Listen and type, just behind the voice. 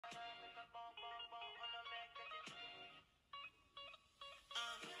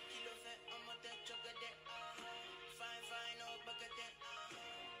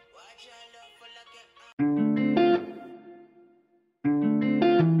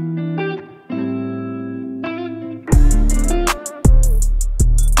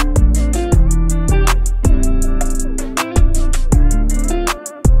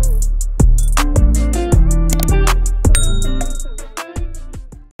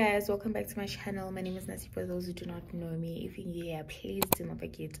Welcome back to my channel. My name is Nasi. For those who do not know me, if you're here, please do not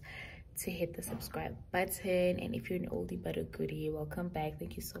forget to hit the subscribe button, and if you're an oldie but a goodie, welcome back.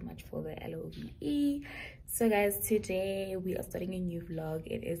 Thank you so much for the LOVE. So guys, today we are starting a new vlog.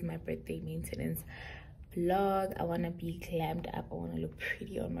 It is my birthday maintenance vlog. I want to be glammed up. I want to look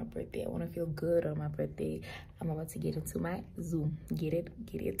pretty on my birthday. I want to feel good on my birthday. I'm about to get into my Zoom. Get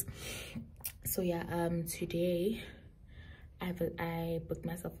it. So yeah, today I booked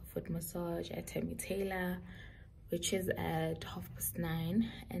myself a foot massage at Tammy Taylor, which is at 9:30,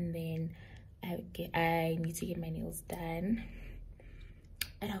 and then I need to get my nails done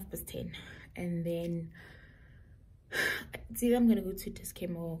at 10:30, and then it's either I'm gonna go to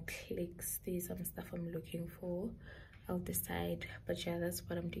Discount or Clicks. There's some stuff I'm looking for. I'll decide, but yeah, that's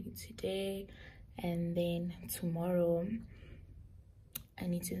what I'm doing today. And then tomorrow I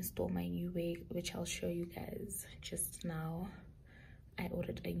need to install my new wig, which I'll show you guys just now. I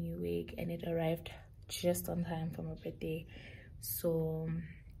ordered a new wig and it arrived just on time for my birthday. So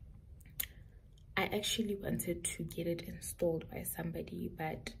I actually wanted to get it installed by somebody,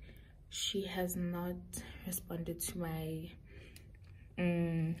 but she has not responded to my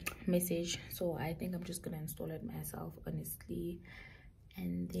message. So I think I'm just gonna install it myself, honestly.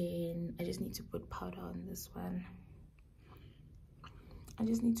 And then I just need to put powder on this one.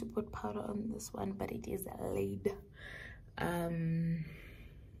 But it is laid.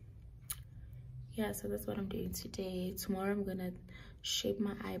 Yeah, so that's what I'm doing today. Tomorrow I'm gonna shape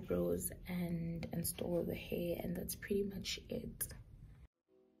my eyebrows and install the hair, and that's pretty much it.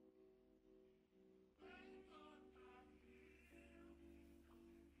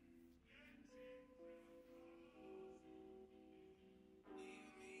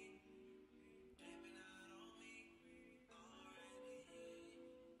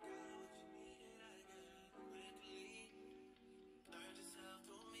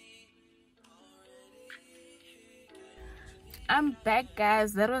 I'm back,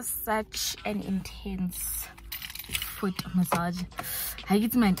 guys. That was such an intense foot massage.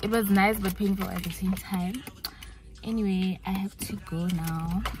 It was nice but painful at the same time. Anyway, I have to go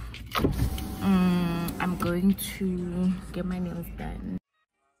now. I'm going to get my nails done.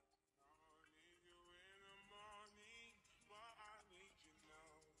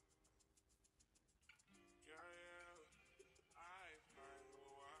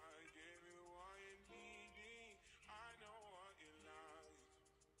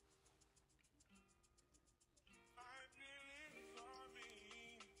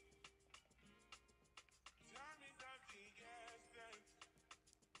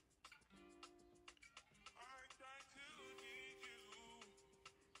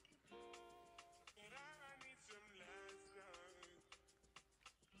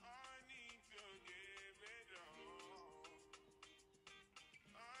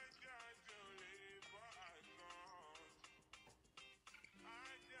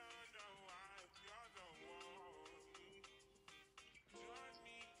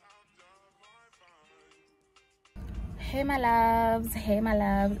 Hey my loves,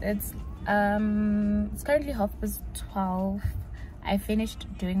 it's currently 12:30. I finished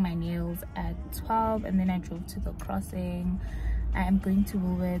doing my nails at 12, and then I drove to the crossing. I am going to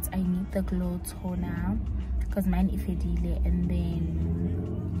Woolworths. I need the glow toner because mine is fadile, and then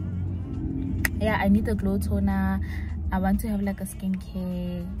yeah, I need the glow toner. I want to have like a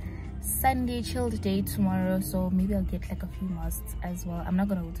skincare Sunday chilled day tomorrow, so maybe I'll get like a few masks as well. I'm not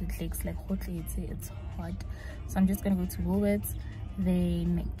gonna go to Clicks, like hotly it's hot, so I'm just gonna go to Woolworths,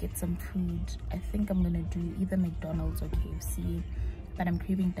 then get some food. I think I'm gonna do either McDonald's or KFC, but I'm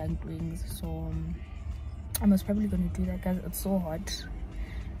craving dunked wings, so I was probably gonna do that, guys. It's so hot.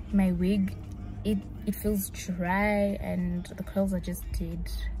 My wig, it feels dry and the curls are just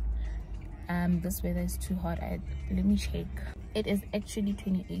dead. This weather is too hot. Let me check. It is actually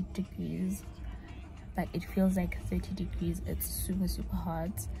 28 degrees, but it feels like 30 degrees. It's super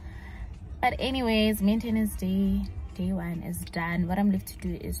hot. But anyways, maintenance day 1 is done. What I'm left to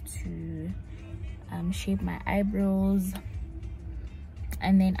do is to shape my eyebrows,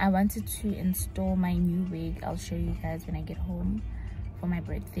 and then I wanted to install my new wig. I'll show you guys when I get home for my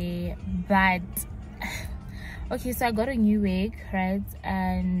birthday. But okay, so I got a new wig, right?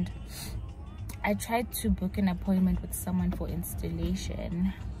 And I tried to book an appointment with someone for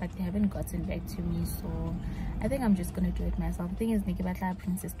installation, but they haven't gotten back to me, so I think I'm just gonna do it myself. The thing is, Nikibatla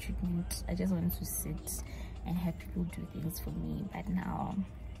princess treatment. I just wanted to sit and have people do things for me, but now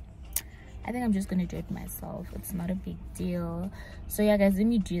I think I'm just gonna do it myself. It's not a big deal. So yeah guys, let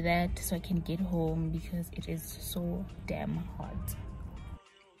me do that so I can get home because it is so damn hot.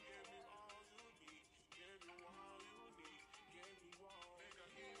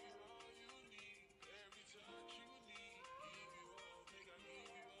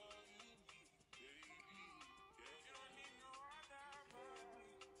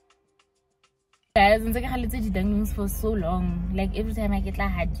 Guys, I'm taking for so long. Like every time I get like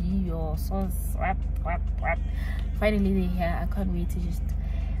haji or sauce, finally they're here. I can't wait to just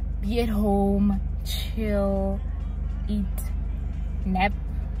be at home, chill, eat, nap,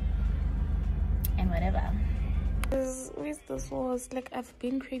 and whatever. Where's the sauce? Like I've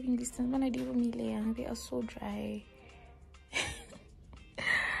been craving these things when I do me and they are so dry.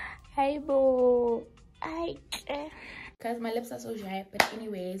 Hi bo. Guys, my lips are so dry, but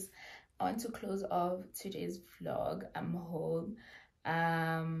anyways, I want to close off today's vlog. I'm home,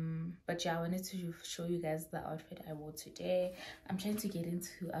 but yeah, I wanted to show you guys the outfit I wore today. I'm trying to get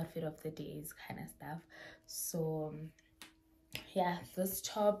into outfit of the days kind of stuff. So yeah, this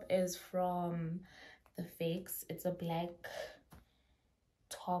top is from the Fakes. It's a black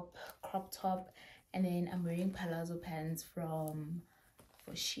top, crop top, and then I'm wearing palazzo pants from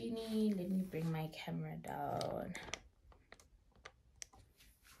Foschini. Let me bring my camera down.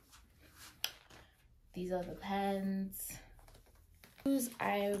 These are the pants. Shoes,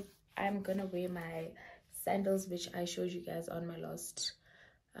 I'm gonna wear my sandals, which I showed you guys on my last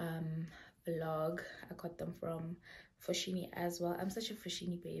vlog. I got them from Foschini as well. I'm such a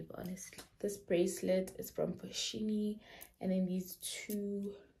Foschini babe, honestly. This bracelet is from Foschini, and then these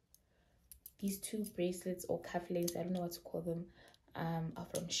two bracelets or cufflinks, I don't know what to call them, are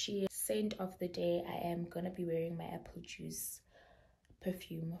from Shein. Scent of the day, I am gonna be wearing my apple juice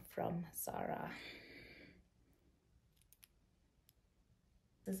perfume from Zara.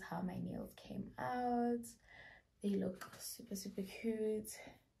 This is how my nails came out. They look super cute,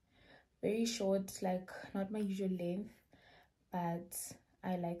 very short, like not my usual length, but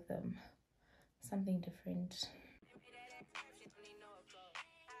I like them, something different.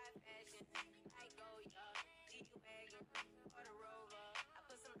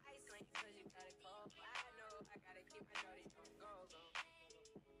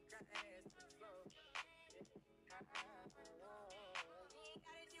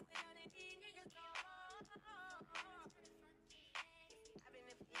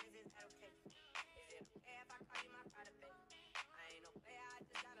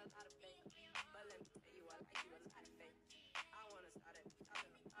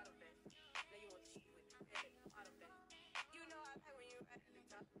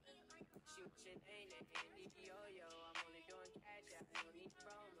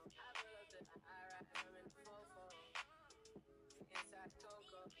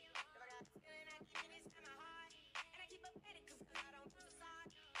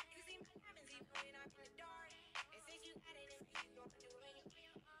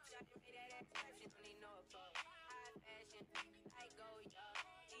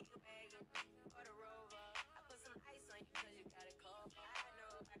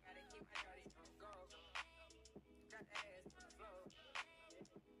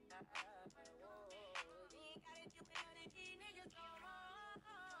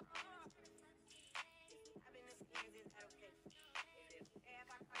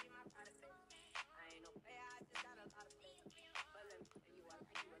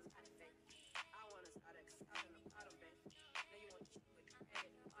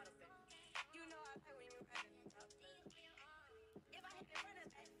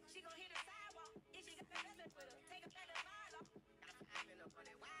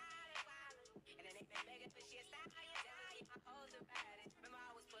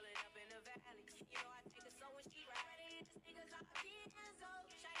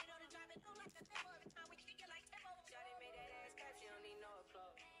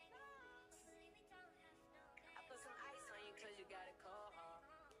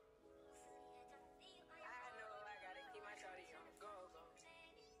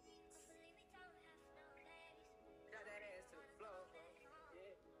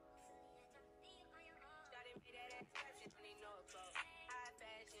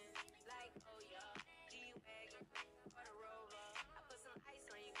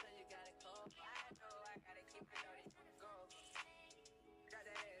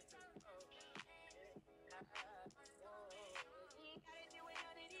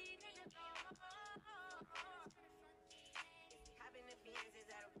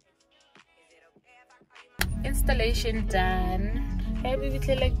 Installation done.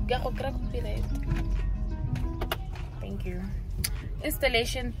 Thank you.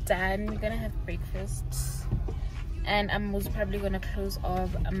 Installation done. We're gonna have breakfast, and I'm most probably gonna close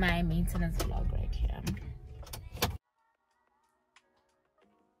off my maintenance vlog right here.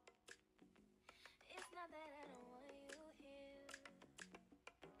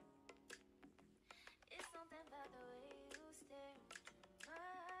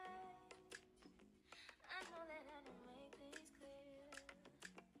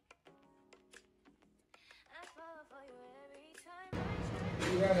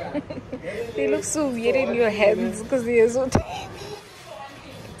 They look so weird in your hands because they are so tiny.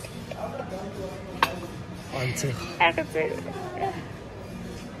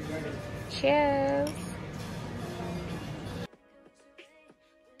 Cheers.